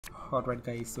Alright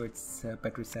guys, so it's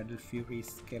Patricidal Fury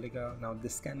Skellige. Now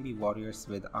this can be warriors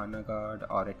with Honor Guard,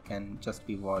 or it can just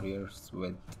be warriors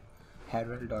with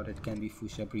Herald, or it can be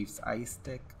Fuchsia Brief's Ice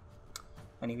Tech.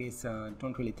 Anyways,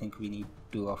 don't really think we need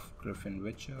 2 of Griffin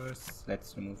Witchers.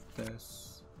 Let's remove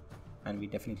this, and we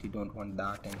definitely don't want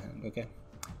that in hand. Okay,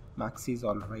 Maxi's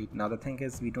alright. Now the thing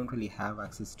is, we don't really have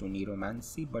access to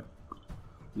Neuromancy, but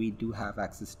we do have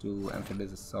access to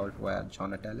Amphibious Assault via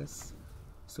Jonatellis.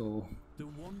 So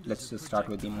let's just start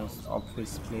with the most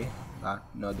obvious play that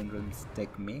Northern Realms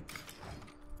deck make.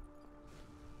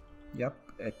 Yep,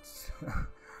 it's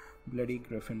bloody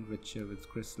Griffin Witcher with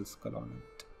Crystal Skull on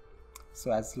it.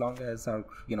 So as long as our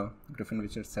Griffin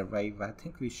Witcher survive, I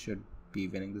think we should be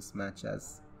winning this match,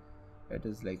 as it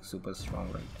is like super strong,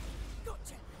 right?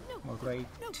 Gotcha. No. Alright.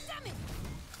 No, damn it.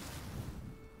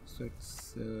 So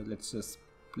it's let's just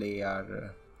play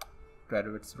our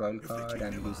Predato's Royal card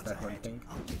and use that one thing.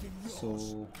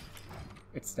 So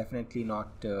it's definitely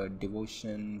not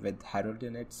Devotion with Herald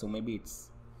in it, so maybe it's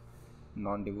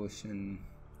non-Devotion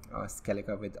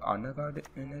Skellige with Honor Guard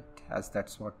in it, as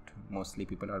that's what mostly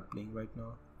people are playing right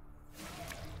now.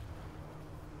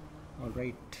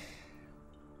 Alright,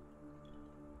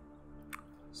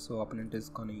 so opponent is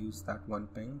gonna use that one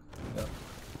ping. Yep.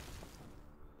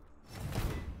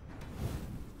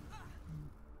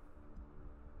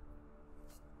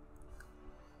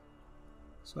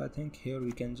 So I think here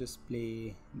we can just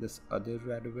play this other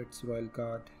Predato's Royal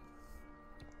card.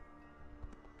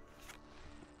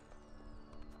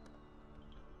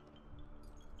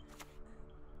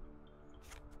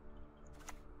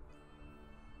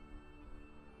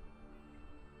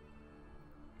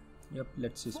 Yep,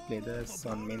 let's just play this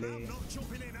on melee,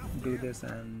 do this,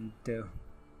 and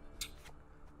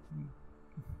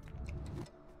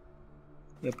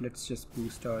yep, let's just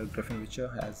boost our Griffin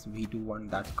Witcher, as we do want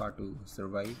that card to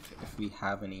survive if we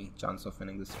have any chance of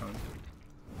winning this round.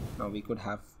 Now we could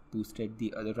have boosted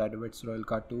the other Predato's Royal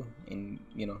card too, in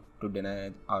to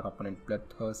deny our opponent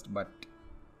Bloodthirst, but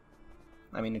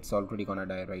I mean it's already gonna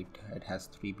die, right? It has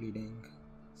 3 bleeding,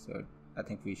 so I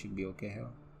think we should be okay here.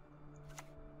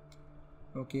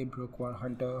 Okay, Brookwar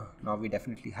Hunter. Now we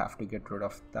definitely have to get rid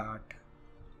of that.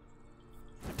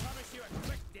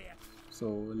 So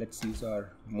let's use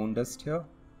our Moondust here.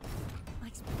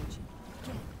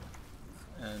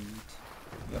 And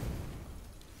yep.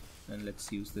 And let's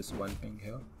use this one ping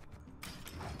here.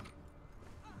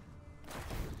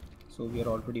 So we are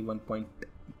already 1 point,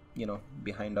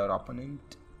 behind our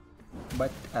opponent.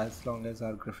 But as long as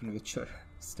our Griffin Witcher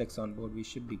sticks on board, we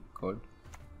should be good.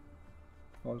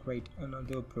 Alright,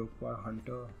 another Brookwar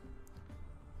Hunter.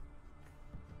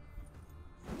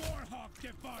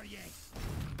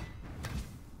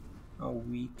 Now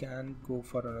we can go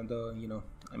for another,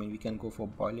 we can go for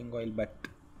Boiling Oil, but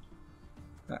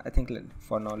I think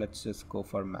for now let's just go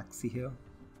for Maxi here.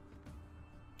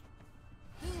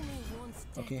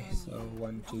 Okay, so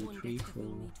 1, 2, 3, 4,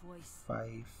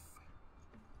 5,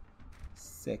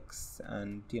 6,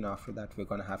 and after that we're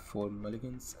gonna have 4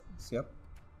 mulligans. So yep,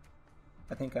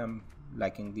 I think I'm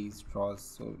liking these draws,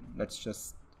 so let's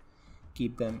just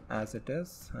keep them as it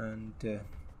is, and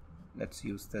let's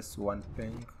use this one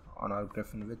ping on our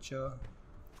Griffin Witcher.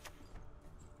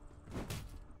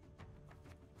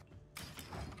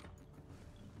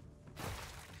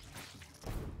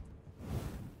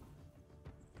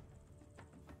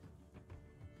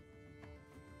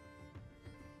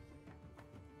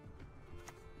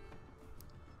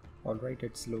 Alright,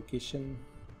 its location,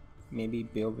 maybe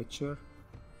Bear Witcher.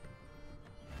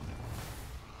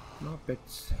 Nope,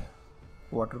 it's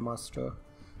Watermaster.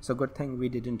 So good thing we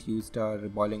didn't use our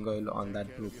Boiling Oil on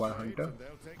that Brookwar Hunter.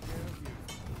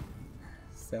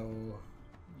 So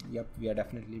yep, we are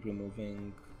definitely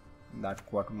removing that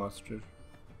Quartermaster,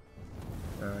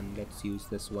 and let's use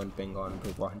this one ping on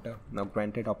Brookwar Hunter. Now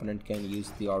granted, opponent can use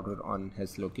the order on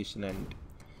his location and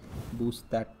boost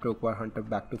that Brookwar Hunter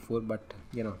back to 4, but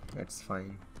it's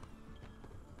fine.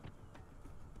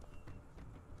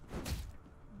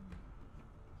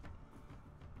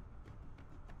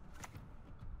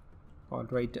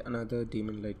 Alright, another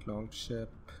Demon Light Longship.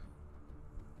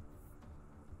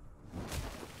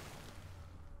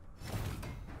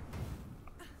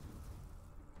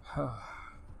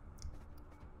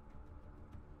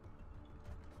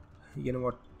 You know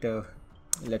what,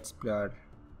 let's play our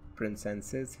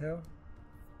Princesses here,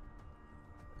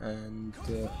 and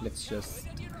let's just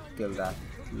kill that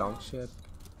Longship.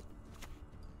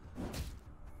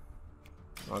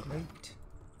 Alright.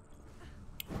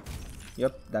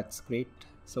 Yep, that's great.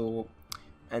 So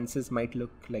Ansys might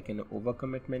look like an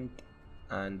overcommitment,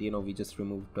 and we just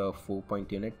removed a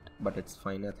 4-point unit, but it's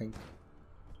fine, I think.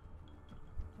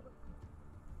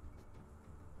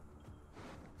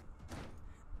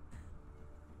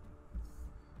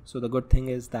 So the good thing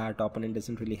is that opponent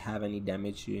doesn't really have any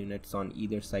damage units on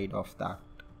either side of that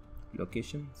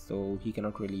location, so he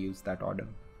cannot really use that order.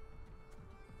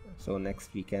 So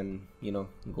next we can, you know,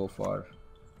 go for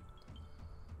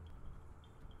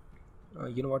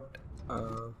you know what,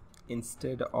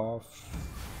 instead of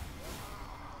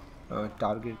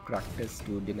target practice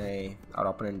to deny our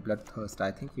opponent bloodthirst,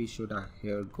 I think we should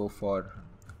here go for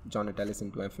Jonatellis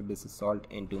into Amphibious Assault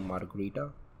into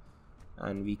Margarita,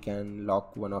 and we can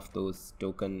lock one of those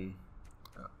totem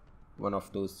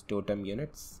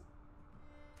units,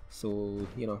 so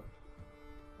you know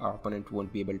our opponent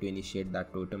won't be able to initiate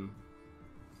that totem.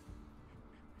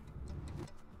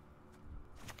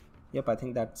 Yep, I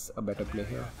think that's a better play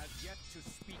here.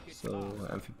 So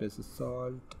Amphibious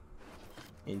Assault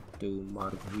into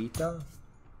Margarita,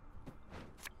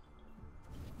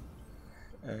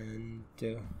 and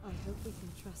I hope we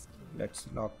can trust you. let's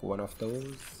lock one of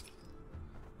those,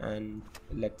 and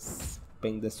let's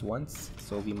ping this once,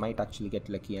 so we might actually get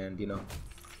lucky. And you know,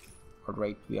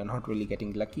 alright, we are not really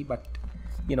getting lucky, but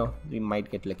you know, we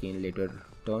might get lucky in later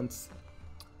turns.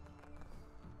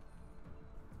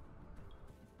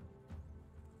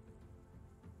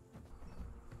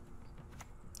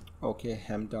 Okay,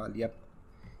 Hemdall, yep.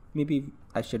 Maybe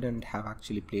I shouldn't have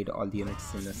actually played all the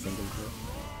units in a single row.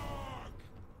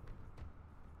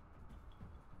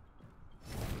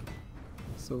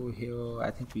 So here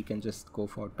I think we can just go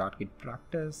for target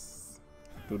practice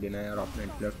to deny our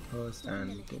opponent bloodthirst,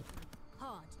 and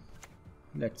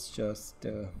let's just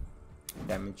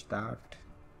damage that.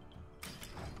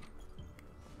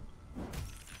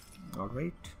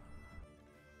 Alright.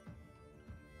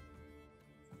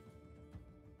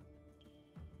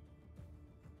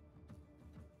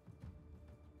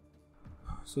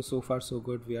 So far so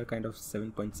good. We are kind of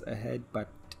 7 points ahead, but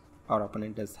our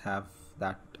opponent does have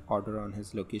that order on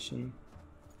his location,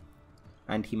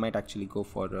 and he might actually go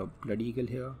for a Blood Eagle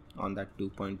here on that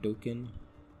 2-point token,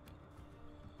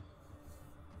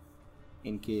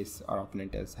 in case our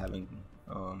opponent is having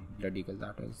Blood Eagle,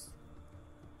 that is.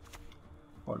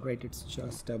 Alright, it's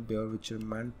just a Bear Witcher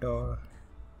Mentor,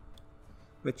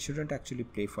 which shouldn't actually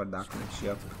play for that much.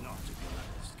 Yep.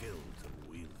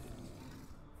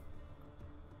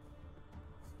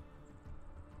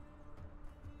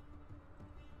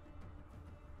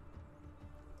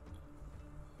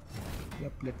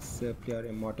 Yep, let's play our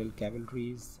Immortal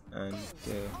Cavalries, and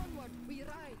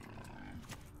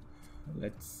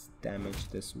let's damage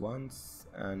this once,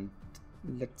 and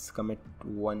let's commit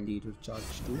 1 leader charge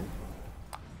too.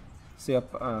 So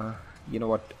yep, you know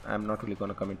what, I'm not really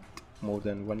gonna commit more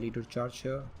than 1 leader charge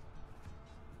here.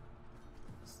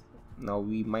 Now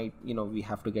we might, you know, we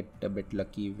have to get a bit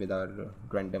lucky with our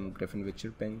random Griffin Witcher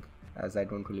ping, as I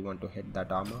don't really want to hit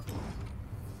that armor.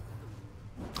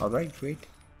 Alright, great.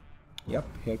 Yep,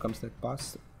 here comes that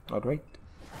pass. Alright,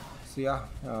 so yeah,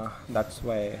 that's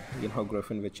why, you know,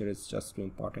 Griffin Witcher is just too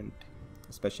important,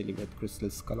 especially with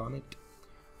Crystal Skull on it.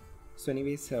 So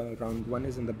anyways, round 1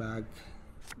 is in the bag,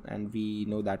 and we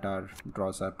know that our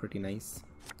draws are pretty nice.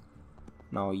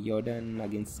 Now yrden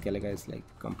against Skellige is like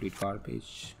complete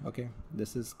garbage. Okay,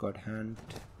 this is good hand,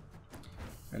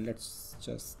 and let's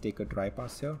just take a dry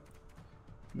pass here.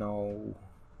 Now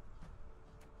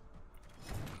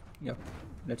yep,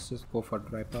 let's just go for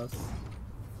dry pass.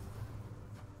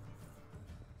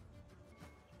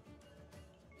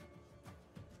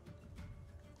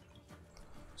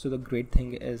 So the great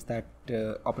thing is that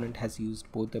opponent has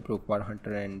used both the Brokvar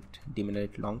Hunter and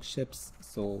Demonite Longships,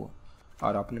 so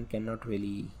our opponent cannot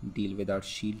really deal with our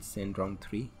shields in round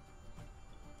 3.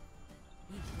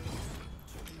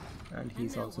 And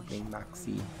he's also playing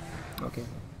Maxi. Okay,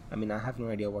 I mean, I have no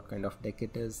idea what kind of deck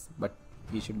it is, but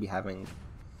he should be having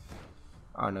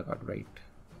Arnagard, right?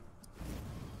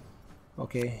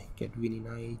 Okay, get Winnie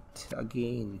Knight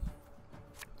again.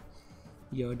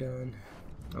 yrden.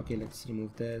 Okay, let's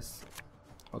remove this.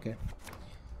 Okay,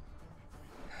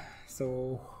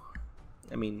 so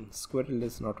I mean, Squirrel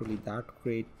is not really that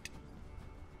great,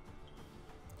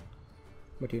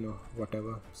 but you know,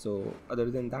 whatever. So other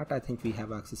than that, I think we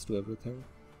have access to everything.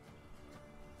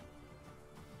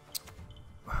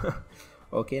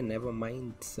 Okay, never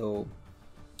mind. So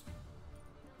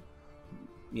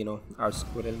you know, our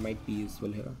Squirrel might be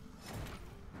useful here.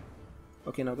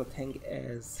 Okay, now the thing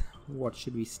is, what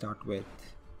should we start with?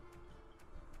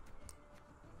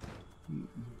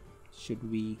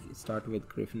 Should we start with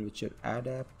Griffin Witcher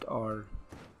Adept, or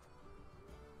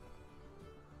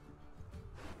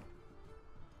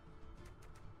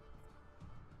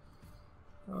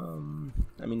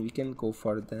I mean, we can go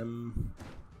for them.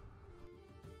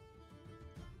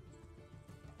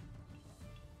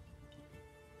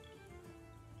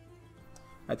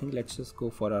 I think let's just go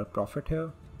for our Prophet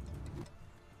here.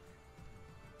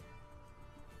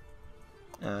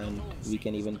 And we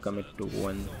can even commit to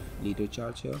 1 leader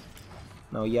charge here.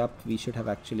 Now yep, we should have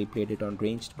actually played it on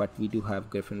ranged, but we do have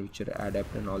Griffin Witcher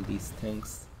Adept and all these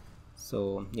things,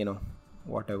 so you know,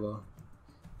 whatever.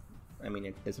 I mean,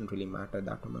 it doesn't really matter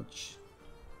that much.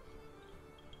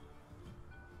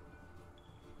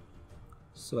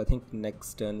 So I think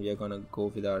next turn we are gonna go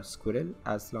with our Squirrel,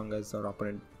 as long as our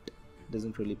opponent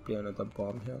doesn't really play another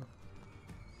bomb here.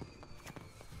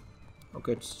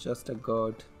 Okay, it's just a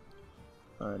guard,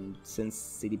 and since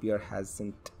CDPR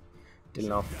hasn't till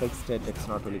now fixed it, it's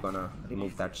not really gonna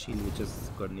remove that shield, which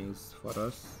is good news for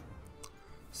us.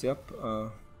 So yep,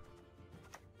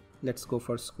 let's go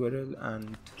for Squirrel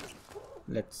and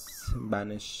let's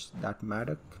banish that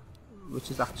Maddock,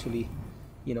 which is actually,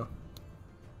 you know,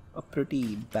 a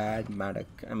pretty bad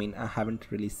Maddock. I mean, I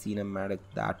haven't really seen a Maddock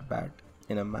that bad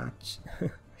in a match.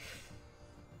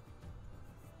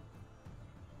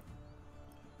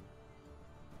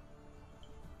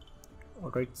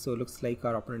 Alright, so looks like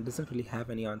our opponent doesn't really have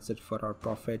any answer for our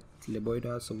Prophet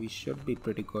Lebioda, so we should be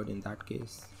pretty good in that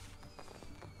case.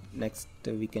 Next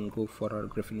we can go for our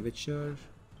Griffin Witcher,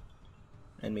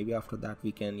 and maybe after that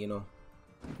we can, you know,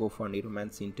 go for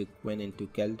Neuromancy into Gwent into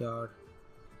Keldar.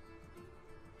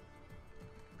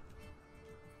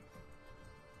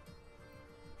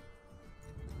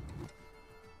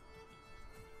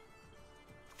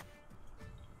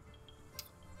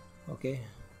 Okay,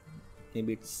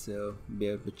 maybe it's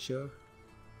Bear Witcher.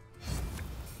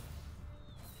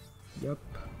 Yep.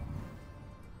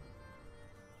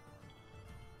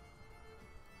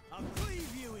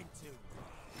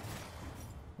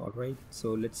 Alright,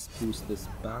 so let's boost this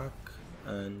back,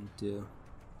 and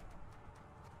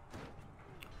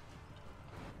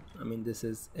I mean, this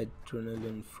is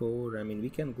Adrenaline 4. I mean, we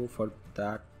can go for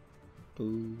that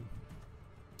too,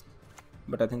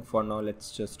 but I think for now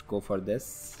let's just go for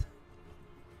this,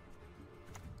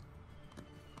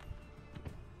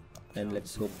 and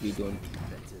let's hope we don't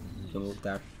remove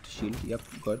that shield. Yep,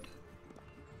 good.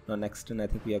 Now next turn I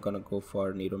think we are gonna go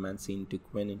for Neuromancy into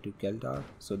Gwent into Keldar,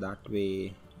 so that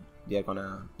way they are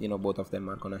gonna, you know, both of them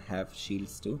are gonna have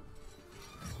shields too.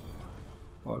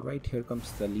 Alright, here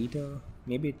comes the leader.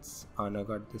 Maybe it's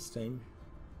Anagard this time.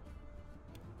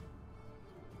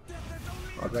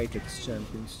 Alright, it's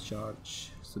Champion's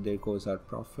Charge. So there goes our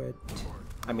Prophet.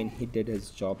 I mean, he did his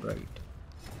job right.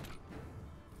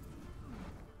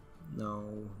 Now,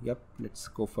 yep, let's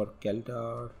go for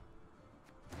Keldar.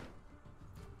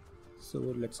 So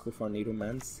let's go for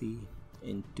Neuromancy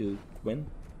into Gwent.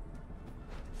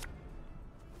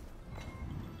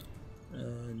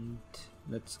 And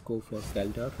let's go for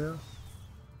Keldar here.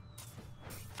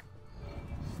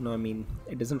 No, I mean,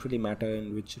 it doesn't really matter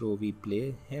in which row we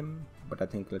play him, but I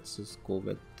think let's just go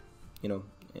with, you know,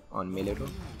 on melee row.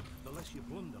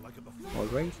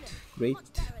 Alright,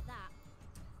 great.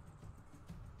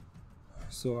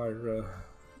 So our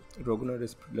Roegner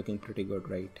is looking pretty good,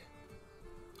 right?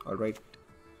 Alright,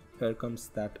 here comes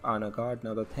that Anagard.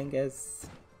 Now the thing is,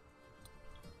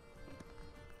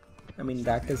 I mean,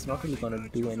 that is not really gonna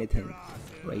do anything,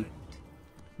 right?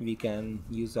 We can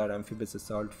use our Amphibious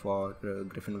Assault for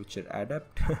Griffin Witcher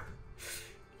Adept.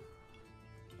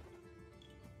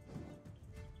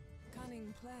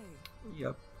 Cunning play.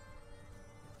 Yep.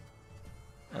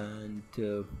 And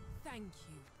Thank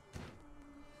you.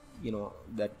 you know,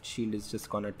 that shield is just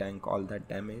gonna tank all that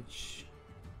damage.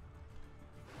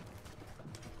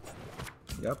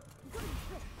 Yep.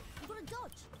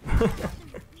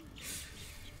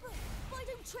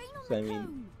 So I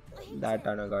mean, that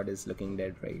Anagard is looking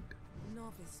dead, right?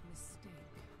 Novice mistake.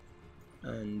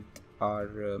 And our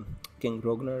King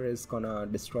Roegner is gonna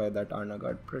destroy that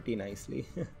Anagard pretty nicely.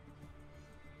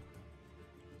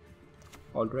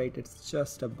 Alright, it's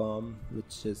just a bomb,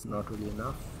 which is not really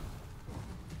enough.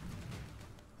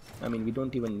 I mean, we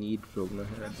don't even need Roegner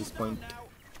here at this point.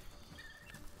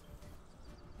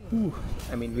 Whew.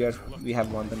 I mean, we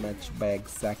have won the match by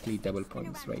exactly double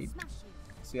points, right?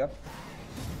 So yep,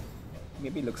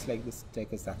 maybe looks like this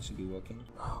tech is actually working.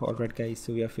 Alright guys,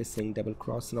 so we are facing double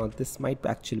cross. Now this might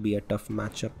actually be a tough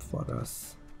matchup for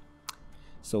us.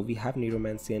 So we have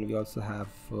Neuromancy and we also have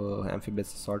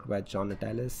Amphibious Assault by John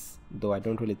Natalis, though I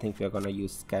don't really think we are gonna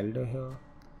use Calder here.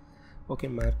 Okay,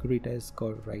 Margarita is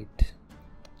good, right?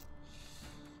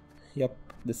 Yep,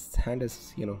 this hand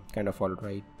is, you know, kind of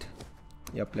alright.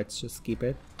 Yep, let's just keep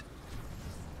it.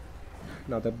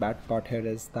 Now the bad part here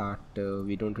is that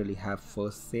we don't really have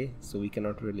first say, so we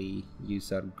cannot really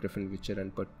use our Griffin Witcher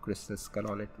and put Crystal Skull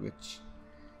on it, which,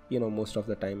 you know, most of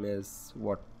the time is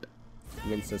what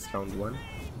wins us round 1.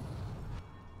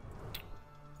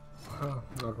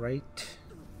 Alright.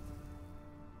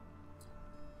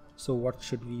 So what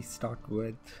should we start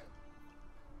with?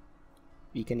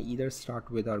 We can either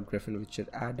start with our Griffin Witcher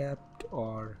Adept,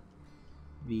 or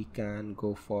we can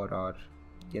go for our,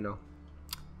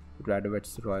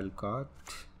 Graduate's Royal Guard.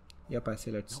 Yep, I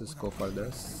say let's just go for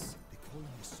this.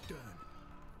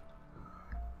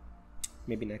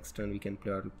 Maybe next turn we can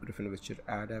play our Griffin Witcher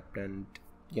Adept, and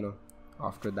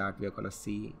after that we are gonna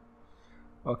see.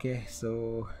 Okay,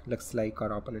 so looks like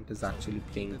our opponent is actually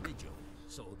playing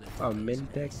a mill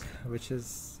deck, which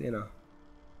is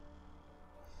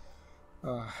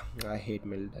I hate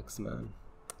mill decks, man.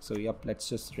 So yep, let's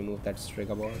just remove that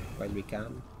Strigger Ball while we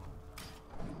can.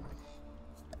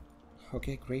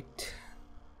 Okay, great.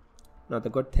 Now the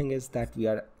good thing is that we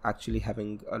are actually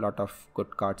having a lot of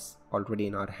good cards already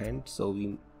in our hand, so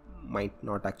we might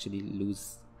not actually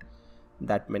lose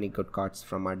that many good cards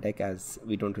from our deck, as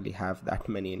we don't really have that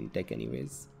many in deck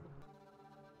anyways.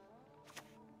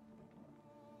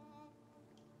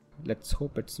 Let's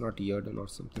hope it's not yrden or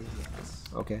something.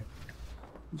 Okay,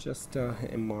 just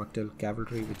immortal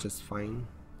cavalry, which is fine.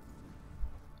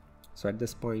 So at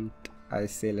this point I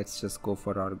say let's just go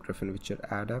for our Griffin Witcher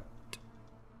Adept.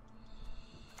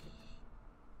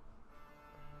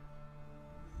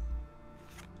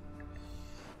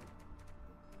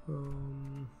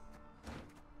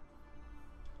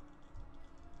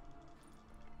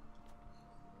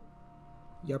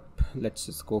 Yep, let's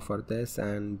just go for this,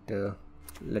 and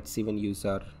let's even use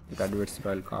our Graduate's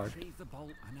Royal Guard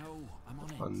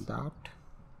on that.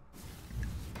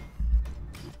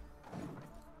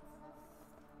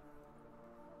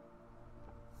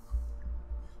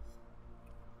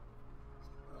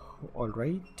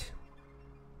 Alright.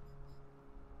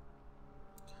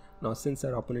 Now since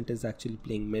our opponent is actually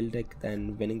playing mill deck,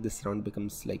 then winning this round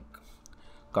becomes like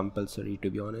compulsory, to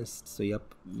be honest. So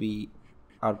yep, we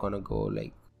are gonna go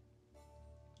like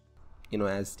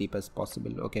as deep as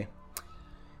possible. Okay,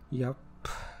 yep,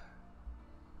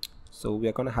 so we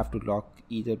are gonna have to lock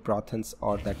either Prothans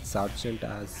or that Sergeant,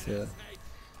 as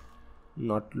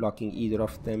not locking either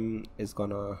of them is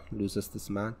gonna lose us this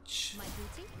match. My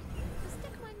duty? To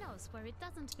stick my nose where it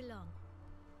doesn't belong.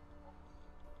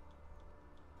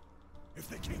 If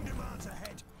the king demands a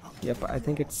head, Yep, I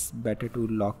think it's better to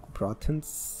lock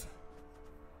Prothans.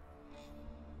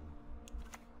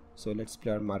 So let's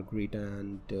play our Margarita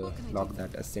and lock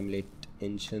that assimilate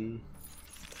engine.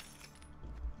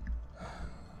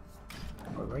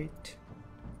 Alright.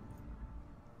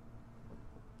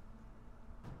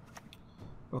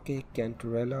 Okay,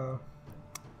 Cantarella.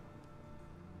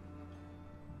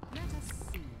 Let us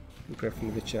see.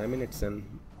 Griffin Witcher, I mean it's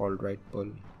an alright pull.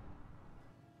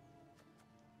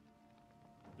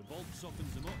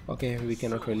 Okay, we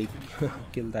cannot really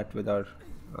kill that with our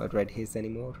red haze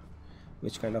anymore,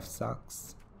 which kind of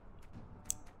sucks.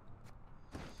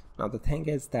 Now the thing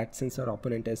is that since our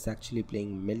opponent is actually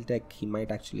playing mill deck, he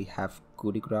might actually have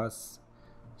coup de grace.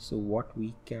 So what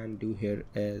we can do here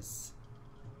is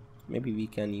maybe we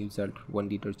can use our 1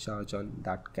 liter charge on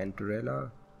that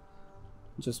Cantarella,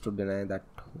 just to deny that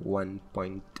 1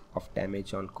 point of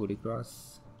damage on coup de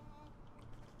grace.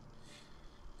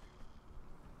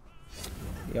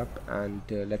 Yep, and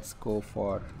let's go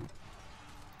for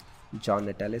John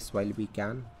Natalis while we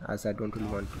can, as I don't really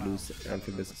want to lose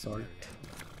Amphibious Assault.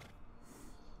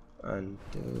 And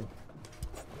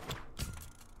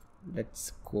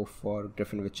let's go for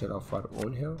Griffin Witcher of our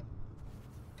own here.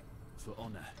 for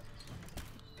honor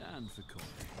and for coin.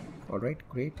 Alright,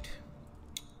 great.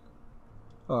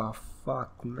 Oh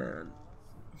fuck, man.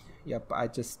 Yep, I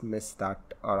just missed that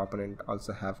our opponent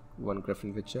also have 1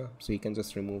 Griffin Witcher, so he can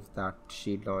just remove that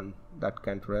shield on that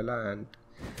Cantarella, and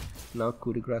now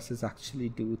coup de grace is actually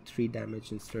do 3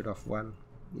 damage instead of 1.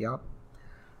 Yep.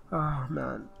 Oh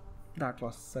man, that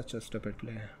was such a stupid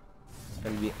play.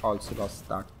 And we also lost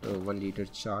that 1 liter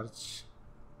charge.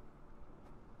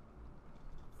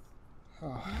 No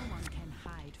one can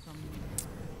hide from me.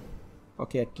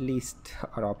 Okay, at least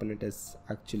our opponent is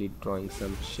actually drawing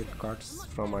some shit cards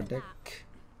from our deck.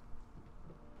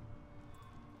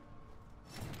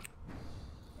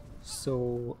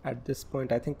 So at this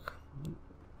point I think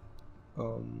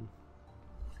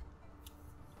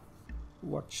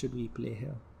what should we play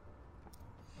here?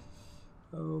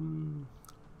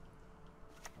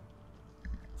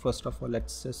 First of all,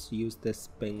 let's just use this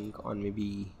ping on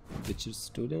maybe Witcher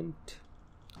Student.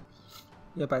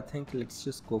 Yep, I think let's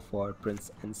just go for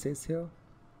Prince Ences here.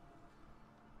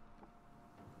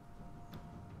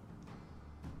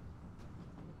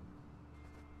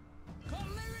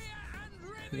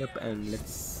 Yep, and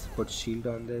let's put shield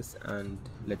on this and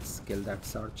let's kill that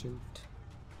sergeant.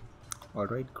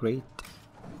 Alright, great.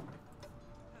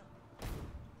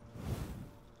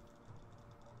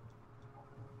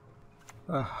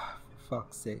 Ah,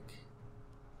 fuck's sake.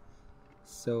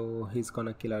 So he's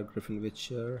gonna kill our Griffin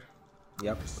Witcher.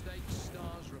 Yep.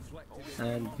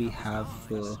 And we have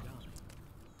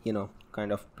you know,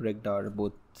 kind of prigged our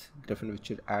both Griffin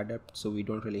Witcher adept, so we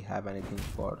don't really have anything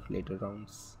for later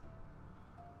rounds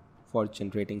for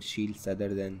generating shields other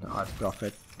than our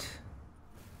Prophet.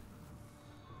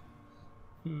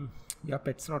 Yep,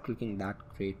 it's not looking that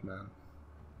great, man.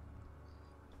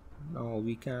 Now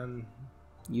we can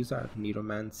use our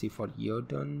Neuromancy for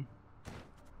yrden.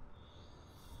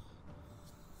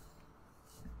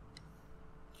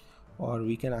 Or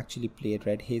we can actually play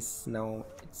Red Haze. Now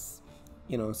it's,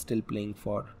 you know, still playing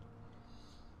for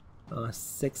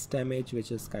 6 damage,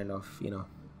 which is kind of, you know,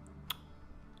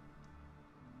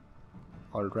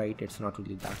 alright. It's not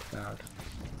really that bad.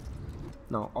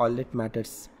 Now all it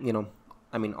matters, you know,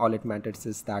 I mean all it matters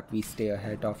is that we stay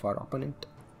ahead of our opponent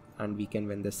and we can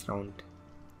win this round,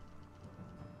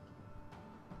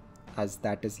 as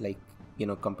that is like, you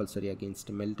know, compulsory against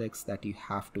mill decks, that you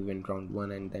have to win round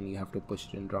 1 and then you have to push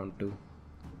it in round 2.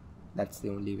 That's the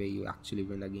only way you actually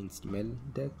win against mill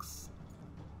decks.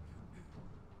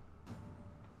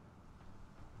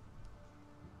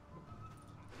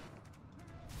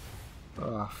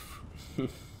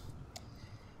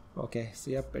 Okay,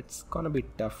 so yep, it's gonna be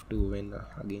tough to win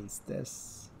against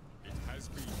this. It has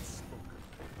been spoken.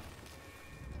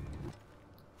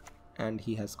 And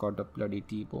he has got a bloody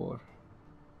T-Bore.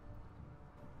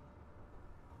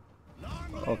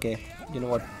 Okay, you know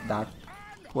what, that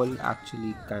pull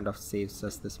actually kind of saves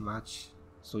us this match,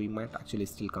 so we might actually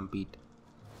still compete.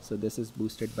 So this is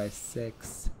boosted by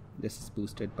 6, this is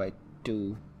boosted by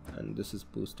 2, and this is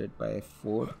boosted by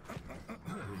 4.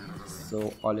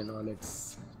 So all in all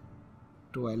it's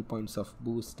 12 points of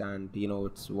boost, and you know,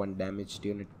 it's 1 damaged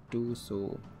unit too,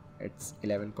 so it's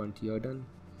 11 point yrden,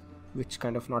 which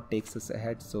kind of not takes us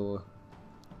ahead. So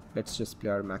let's just play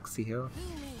our maxi here.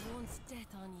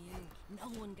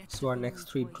 So our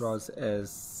next 3 draws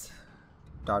is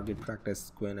target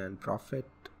practice, Gwent and Prophet,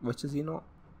 which is, you know,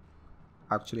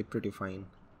 actually pretty fine.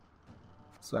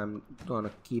 So I'm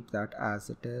gonna keep that as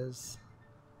it is.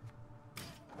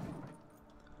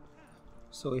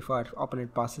 So if our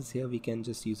opponent passes here, we can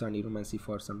just use our Neuromancy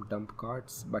for some dump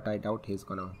cards, but I doubt he's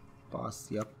gonna pass.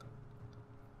 Yep,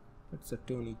 it's a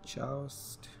Tony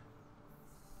Joust.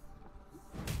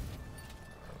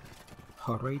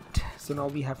 Alright, so now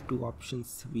we have 2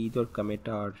 options. We either commit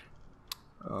our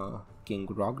King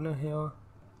Roegner here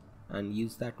and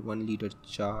use that 1 leader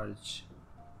charge,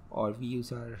 or we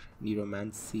use our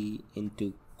Neuromancy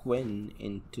into Gwent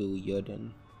into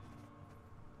yrden.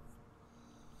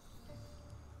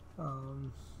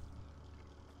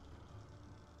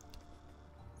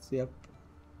 So yep,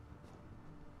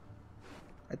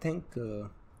 I think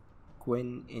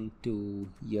Gwent into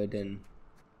yrden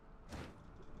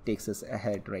takes us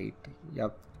ahead, right?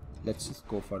 Yep, let's just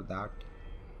go for that.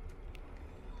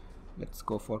 Let's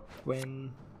go for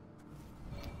Gwent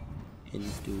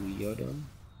into yrden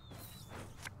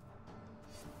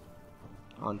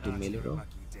onto Meliro.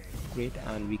 Great,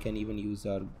 and we can even use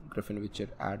our Griffin Witcher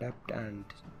Adept and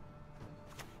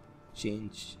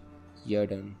change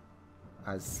yrden,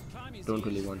 as don't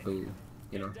really want to,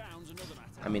 you know,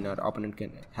 I mean our opponent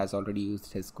has already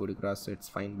used his coup de grace, so it's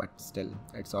fine, but still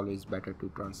it's always better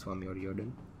to transform your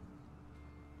yrden.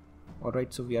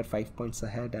 Alright, so we are 5 points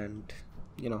ahead, and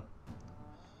you know,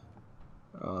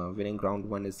 winning round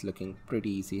 1 is looking pretty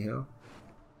easy here,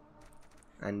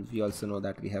 and we also know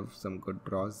that we have some good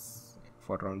draws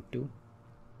for round 2.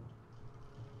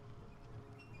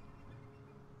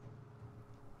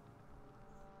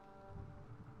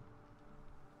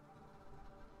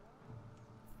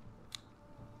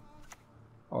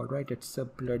 Alright, it's a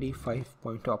bloody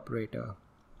 5-point operator.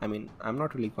 I mean, I'm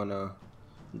not really gonna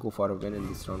go for a win in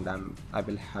this round. I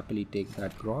will happily take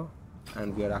that draw,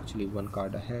 and we are actually 1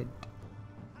 card ahead.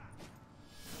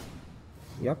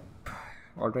 Yep.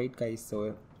 Alright guys,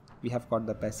 so we have got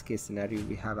the best case scenario.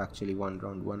 We have actually won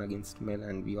round 1 against Mill,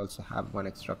 and we also have 1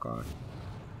 extra card.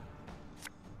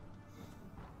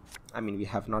 I mean, we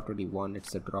have not really won,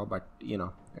 it's a draw, but you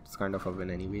know, it's kind of a win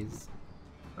anyways.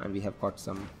 And we have got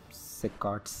some sick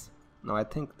cards. Now I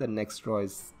think the next draw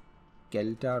is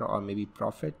Keldar or maybe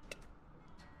Prophet.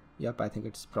 Yep, I think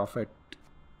it's Prophet.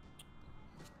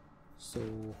 So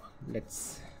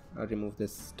let's remove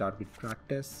this target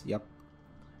practice. Yep,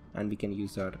 and we can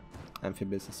use our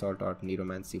Amphibious Assault or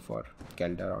Neuromancy for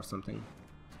Keldar or something.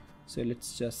 So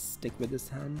let's just stick with this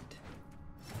hand,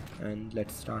 and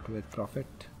let's start with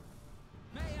Prophet.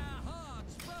 May our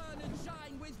hearts burn and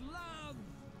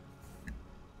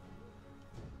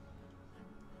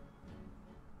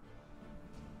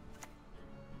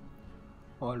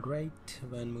Alright,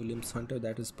 Van Williams Hunter,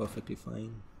 that is perfectly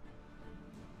fine.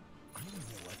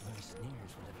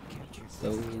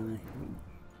 So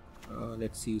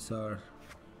let's use our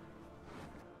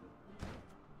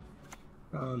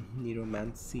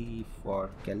Neuromancy for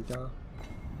Kelta,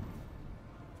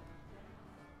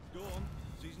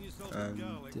 and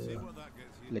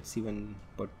let's even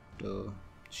put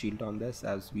shield on this,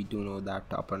 as we do know that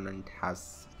opponent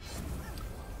has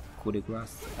coup de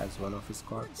grace as one of his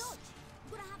cards.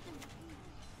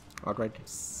 Alright,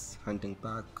 it's hunting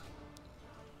pack,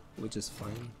 which is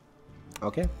fine.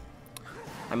 Okay,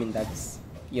 I mean, that's,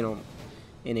 you know,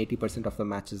 in 80% of the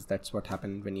matches that's what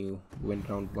happened when you win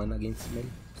round 1 against Mill.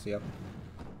 So yep.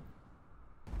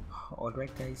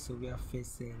 Alright guys, so we are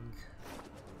facing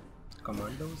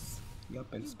commandos.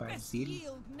 Yep, inspired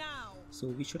zeal. So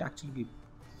we should actually be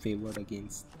favored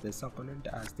against this opponent,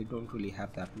 as they don't really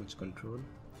have that much control.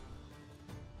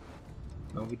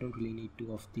 Now we don't really need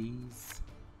 2 of these.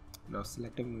 Now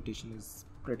selective mutation is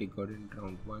pretty good in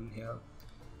round 1 here,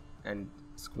 and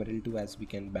Squirrel 2, as we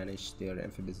can banish their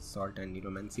amphibious assault and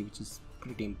neuromancy, which is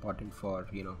pretty important for,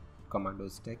 you know,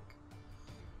 commando's deck.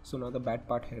 So now the bad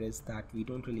part here is that we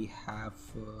don't really have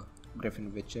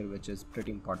Griffin Witcher, which is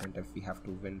pretty important if we have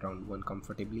to win round 1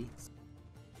 comfortably.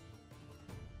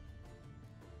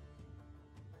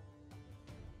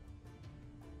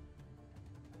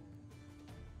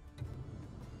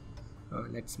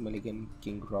 Let's mulligan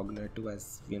King Roegner too,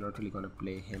 as we are not really gonna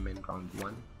play him in round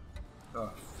 1. Oh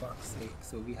fuck's sake,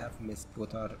 so we have missed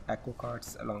both our Echo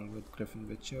cards along with Griffin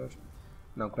Witcher.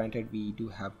 Now granted, we do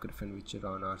have Griffin Witcher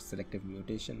on our selective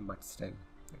mutation, but still,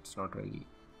 it's not really,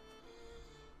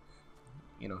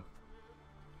 you know.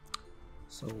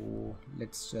 So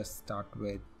let's just start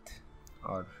with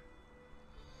our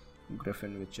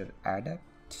Griffin Witcher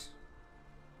Adept.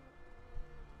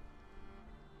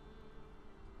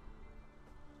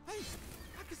 Hey,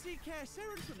 I can see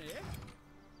Sarah from here.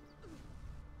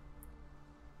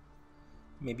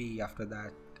 Maybe after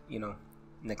that, you know,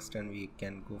 next turn we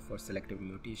can go for selective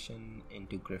mutation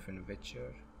into Griffin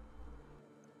Witcher.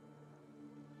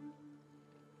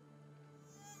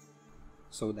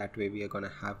 So that way we are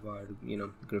gonna have our, you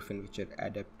know, Griffin Witcher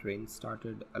Adept reign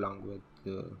started, along with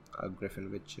our Griffin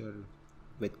Witcher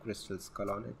with Crystal Skull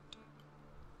on it.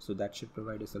 So that should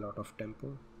provide us a lot of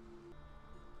tempo.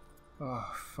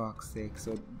 Oh fuck's sake,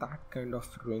 so that kind of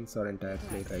ruins our entire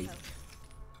play, right?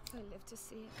 I live to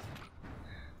see it.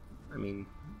 I mean,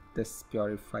 this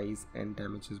purifies and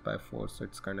damages by 4, so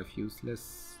it's kind of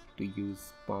useless to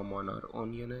use bomb on our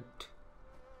own unit.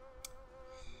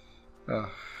 So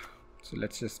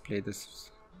let's just play this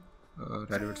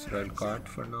Redwood's Royal card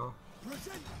for now.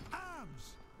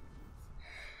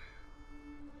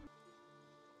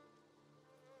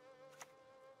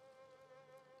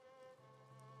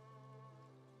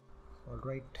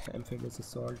 Alright, Amphibious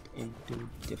Assault into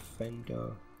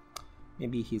Defender.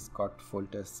 Maybe he's got full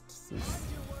test, since,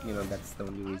 you know, that's the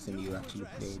only reason you actually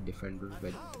play Defender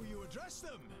with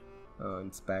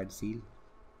Inspired Zeal.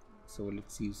 So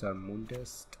let's use our Moon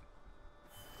Test.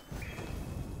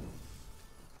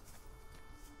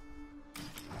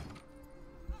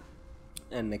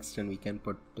 And next turn we can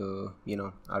put, you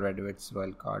know, our Redwood's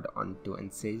Royal card onto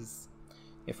Ensays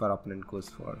if our opponent goes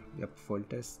for, yep, full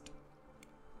test.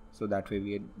 So that way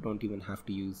we don't even have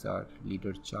to use our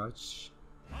leader charge.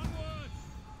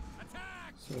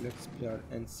 So let's play our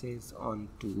Ensays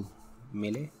onto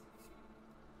melee.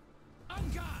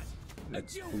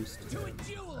 Let's boost him and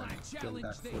kill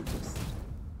that full test.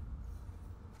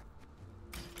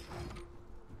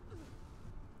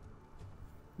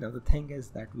 Now the thing is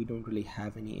that we don't really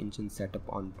have any engine setup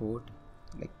on board.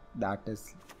 Like, that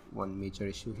is one major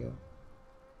issue here.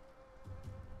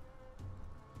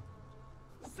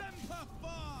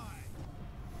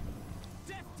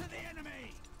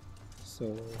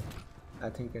 So I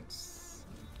think let's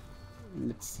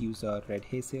use our Red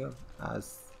Haze here,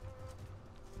 as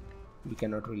we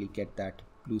cannot really get that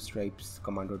Blue Stripes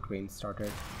Commando train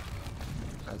started,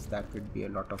 as that would be a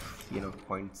lot of, you know,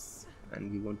 points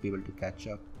and we won't be able to catch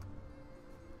up.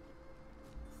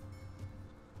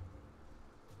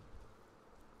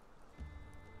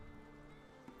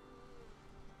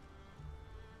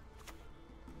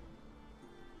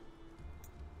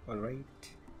 Alright,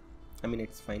 I mean,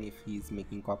 it's fine if he's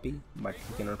making copy, but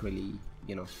he cannot really,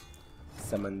 you know,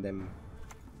 summon them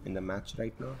in the match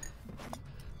right now.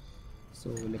 So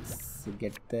let's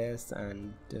get this,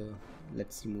 and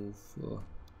let's remove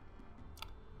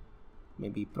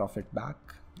maybe Prophet back,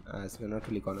 as we're not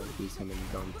really gonna use him in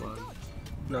round 1.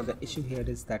 Now the issue here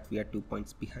is that we are 2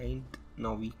 points behind.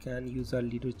 Now we can use our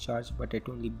leader charge, but it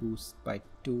only boosts by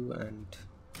 2, and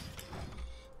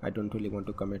I don't really want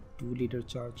to commit 2 leader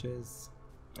charges,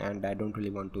 and I don't really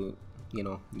want to, you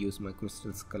know, use my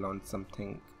crystal skull on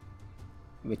something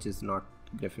which is not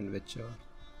Griffin Witcher.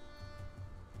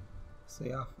 So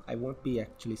yeah, I won't be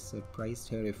actually surprised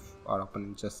here if our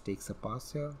opponent just takes a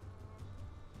pass here.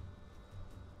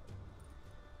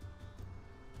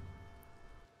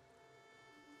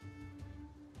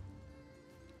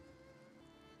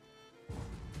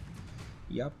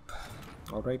 Yup.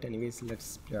 Alright, anyways,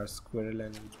 let's play our squirrel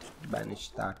and banish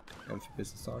that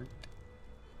amphibious assault.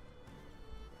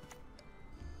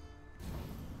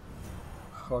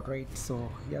 Alright, so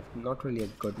yep, not really a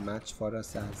good match for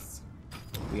us, as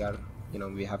we are, you know,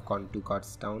 we have gone 2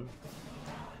 cards down.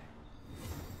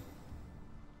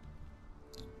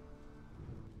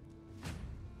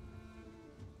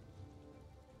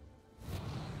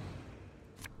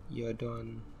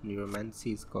 Yrden,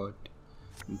 Neuromancy is good.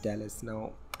 Dallas,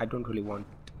 now I don't really want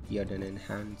yrden in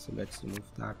hand, so let's remove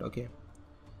that. Okay,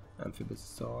 amphibious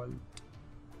assault.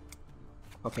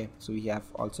 Okay, so we have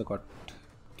also got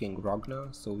King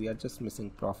Roegner, so we are just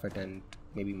missing Prophet and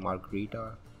maybe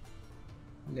Margarita.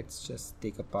 Let's just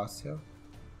take a pass here.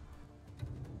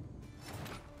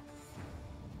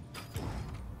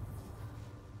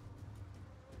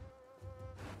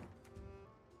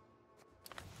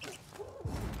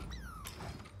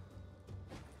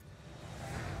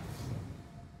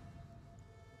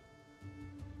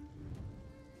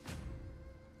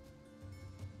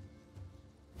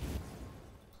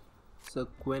 So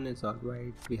Gwent is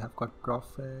alright, we have got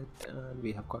Prophet and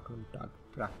we have got on target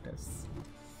practice.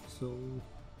 So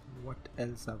what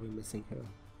else are we missing here?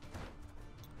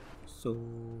 So,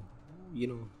 you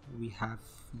know, we have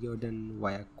yrden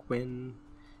via Gwent,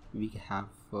 we have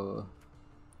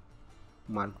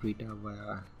Margarita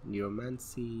via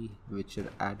Neuromancy, Witcher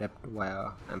Adept via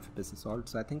Amphibious Assault.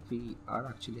 So I think we are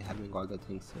actually having all the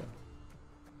things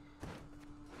here.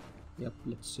 Yep,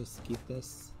 let's just keep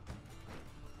this.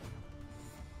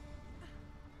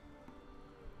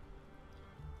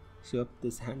 So yep,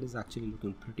 this hand is actually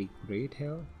looking pretty great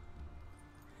here.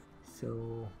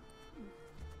 So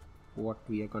what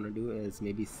we are gonna do is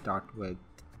maybe start with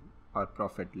our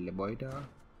Prophet Lebioda.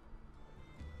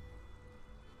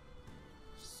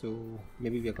 So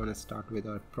maybe we are gonna start with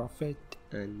our Prophet,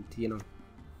 and you know,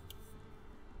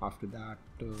 after that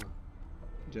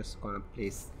just gonna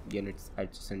place units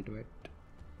adjacent to it.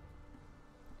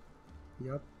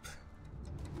 Yup,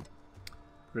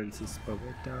 Princess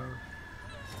Pavetta.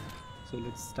 So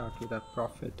let's start with our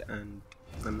Prophet, and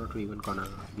I'm not even gonna,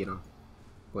 you know,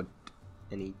 put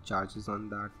any charges on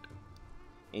that.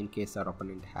 In case our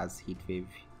opponent has Heat Wave,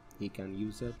 he can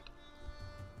use it.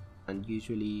 And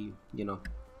usually, you know,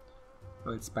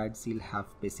 Inspired Zeal have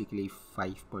basically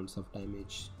 5 points of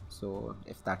damage. So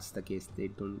if that's the case, they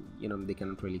don't, you know, they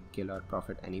cannot really kill our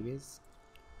Prophet anyways.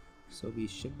 So we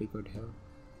should be good here.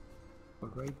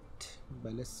 Alright,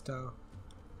 Ballista.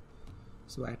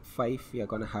 So at 5 we are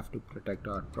gonna have to protect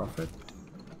our Prophet.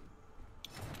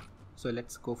 So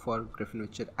let's go for Griffin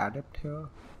Witcher Adept here.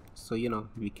 So you know,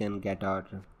 we can get our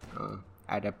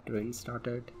Adept Reign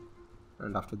started,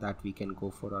 and after that we can go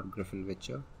for our Griffin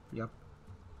Witcher. Yep.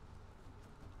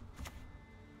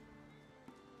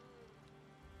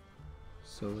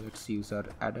 So let's use our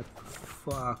Adept.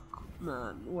 Fuck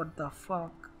man, what the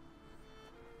fuck?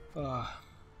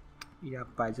 Yep,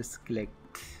 I just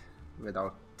clicked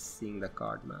without seeing the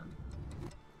card, man.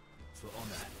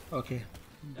 Okay,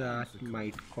 that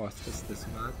might cost us this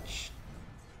match.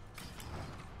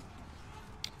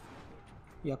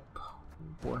 Yep,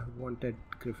 wanted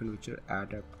Griffin Witcher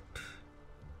Adept.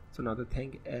 So now the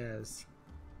thing is,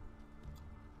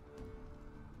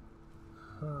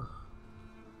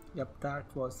 yep, that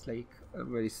was like a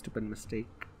very stupid mistake.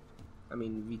 I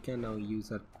mean, we can now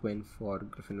use our Gwent for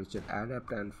Griffin Witcher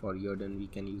Adept, and for yrden we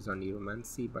can use our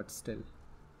Neuromancy, but still,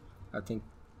 I think,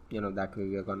 you know, that way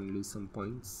we are gonna lose some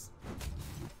points.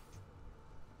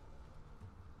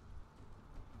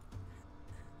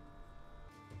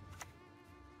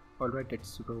 Alright,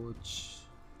 it's Roach.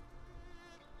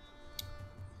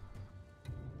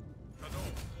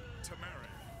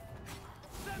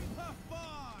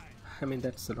 I mean,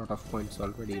 that's a lot of points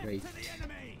already, right?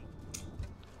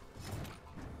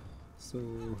 So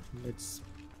let's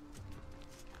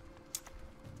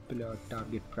play our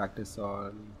target practice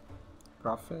on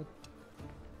Prophet,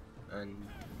 and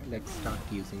let's start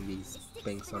using these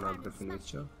pings on our Griffin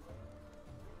Witcher.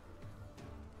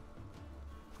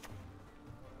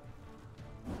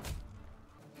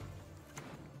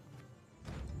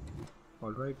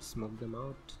 Alright, smoke them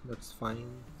out, that's fine.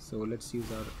 So let's use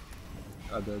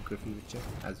our other Griffin Witcher,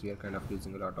 as we are kind of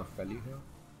losing a lot of value here.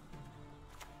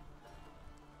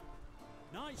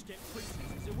 Knights get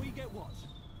princesses and we get what?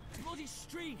 Bloody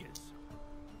streagers.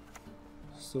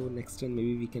 So next turn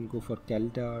maybe we can go for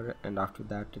Keldar, and after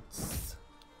that it's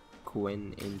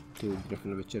Gwent into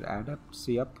Griffin Witcher Adept.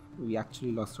 So yep, we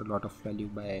actually lost a lot of value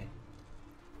by,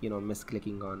 you know,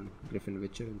 misclicking on Griffin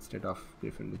Witcher instead of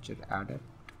Griffin Witcher Adept.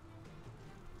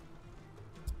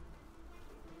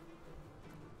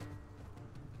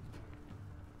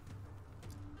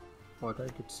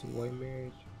 Alright, it's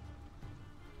Roegner.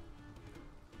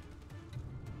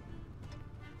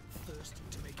 First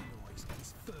to make a noise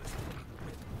is first to make a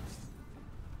rhythm.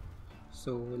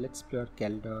 So let's play our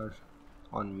Keldar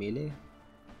on melee.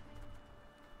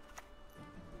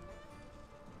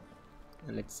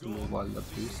 And let's remove all the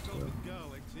boost here.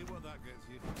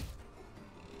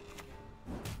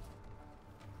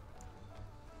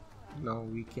 Now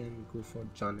we can go for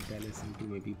Jonathan into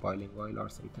maybe boiling oil or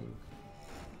something.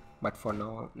 But for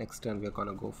now, next turn we're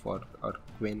gonna go for our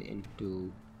Gwent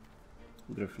into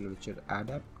Griffin Witcher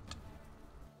Adept.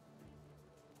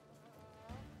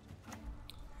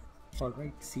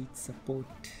 Alright, seed support.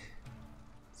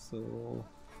 So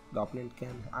the opponent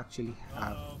can actually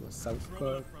have a South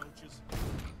Kirk.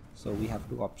 So we have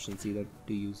two options, either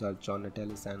to use our John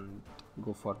Natalis and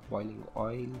go for boiling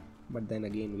oil, but then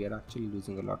again we are actually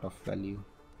losing a lot of value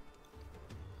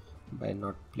by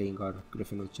not playing our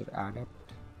Griffin Witcher Adept.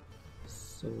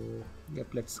 So yep,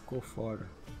 let's go for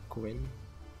Gwent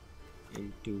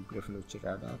into Griffin Witcher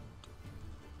Adept.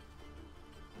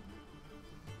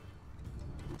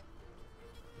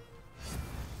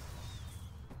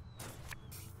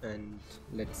 And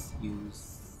let's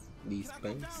use these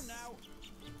pens.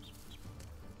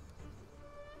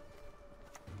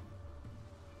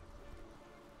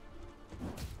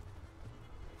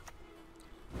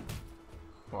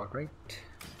 Alright.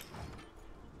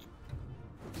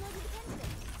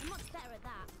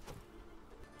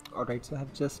 Alright, so I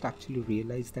have just actually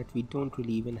realized that we don't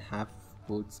really even have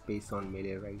board space on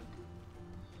melee, right?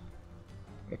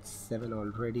 It's 7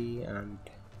 already, and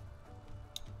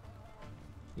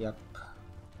yep.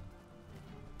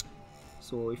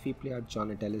 So if we play our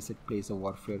John Natalis, it plays a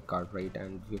warfare card, right?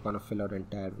 And we're gonna fill our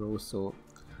entire row, so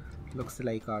looks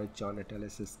like our John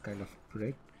Natalis is kind of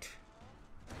bricked.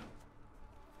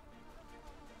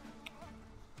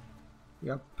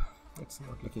 Yep, it's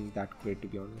not looking that great, to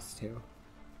be honest here.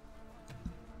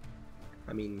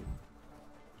 I mean,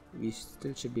 we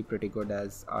still should be pretty good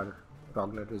as our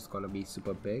Roegner is gonna be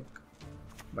super big,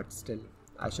 but still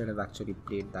I should have actually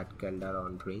played that Keldar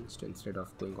on ranged instead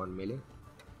of going on melee.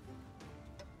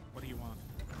 What do you want?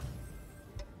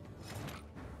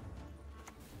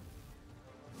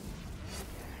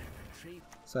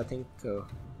 So I think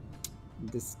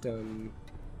this turn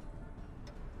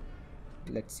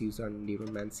let's use our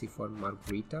Neuromancy for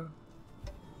Margarita.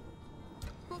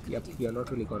 Yep, we are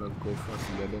not really gonna go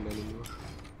for yrden anymore.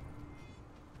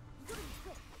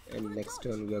 And next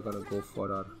turn we are gonna go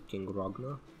for our King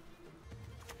Roegner.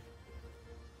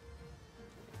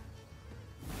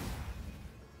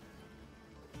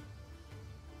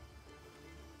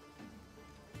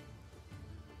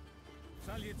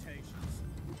 Salutations.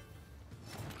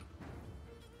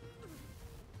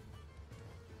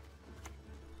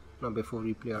 Now before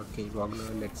we play our King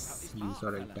Roegner, let's use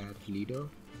our entire leader,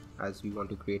 as we want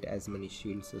to create as many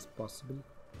shields as possible.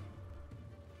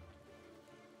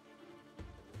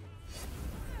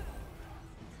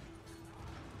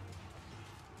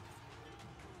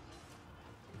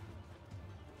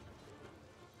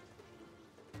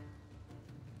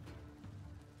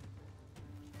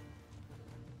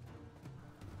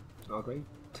 Alright,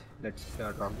 let's play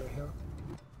our Roegner here.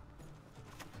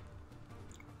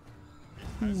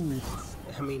 Ooh,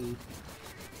 I mean,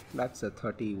 that's a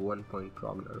 31 point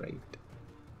Roegner, right?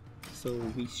 So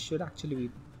we should actually be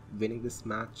winning this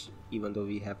match, even though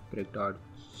we have bricked our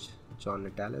John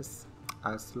Natalis,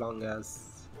 as long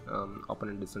as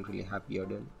opponent doesn't really have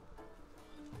yrden.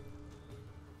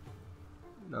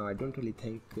 Now I don't really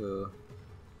think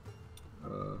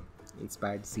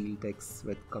inspired zeal decks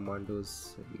with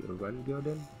commandos will run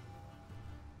yrden,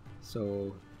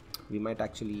 so we might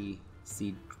actually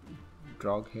see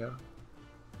Drog here.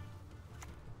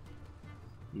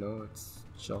 No, it's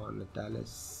John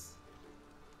Natalis.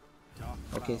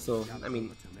 Okay, so I mean,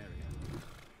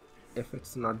 if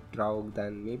it's not Draug,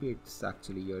 then maybe it's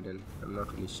actually yrden. I'm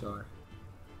not really sure.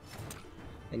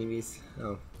 Anyways,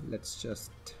 let's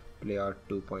just play our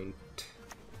 2-point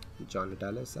John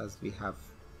Natalis, as we have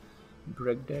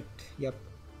bricked it. Yep,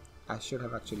 I should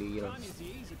have actually, you know,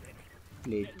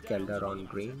 played Keldar on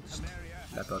ranged.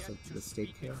 That was a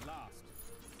mistake here,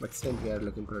 but still we are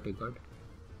looking pretty good.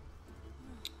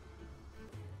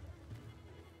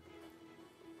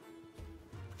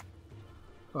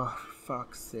 Oh,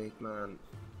 fuck's sake, man.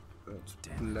 It's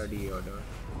bloody order.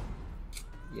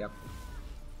 Yep.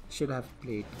 Should have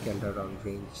played Keldar on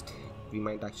ranged. We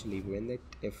might actually win it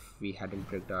if we hadn't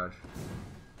bricked our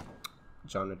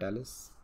John Natalis.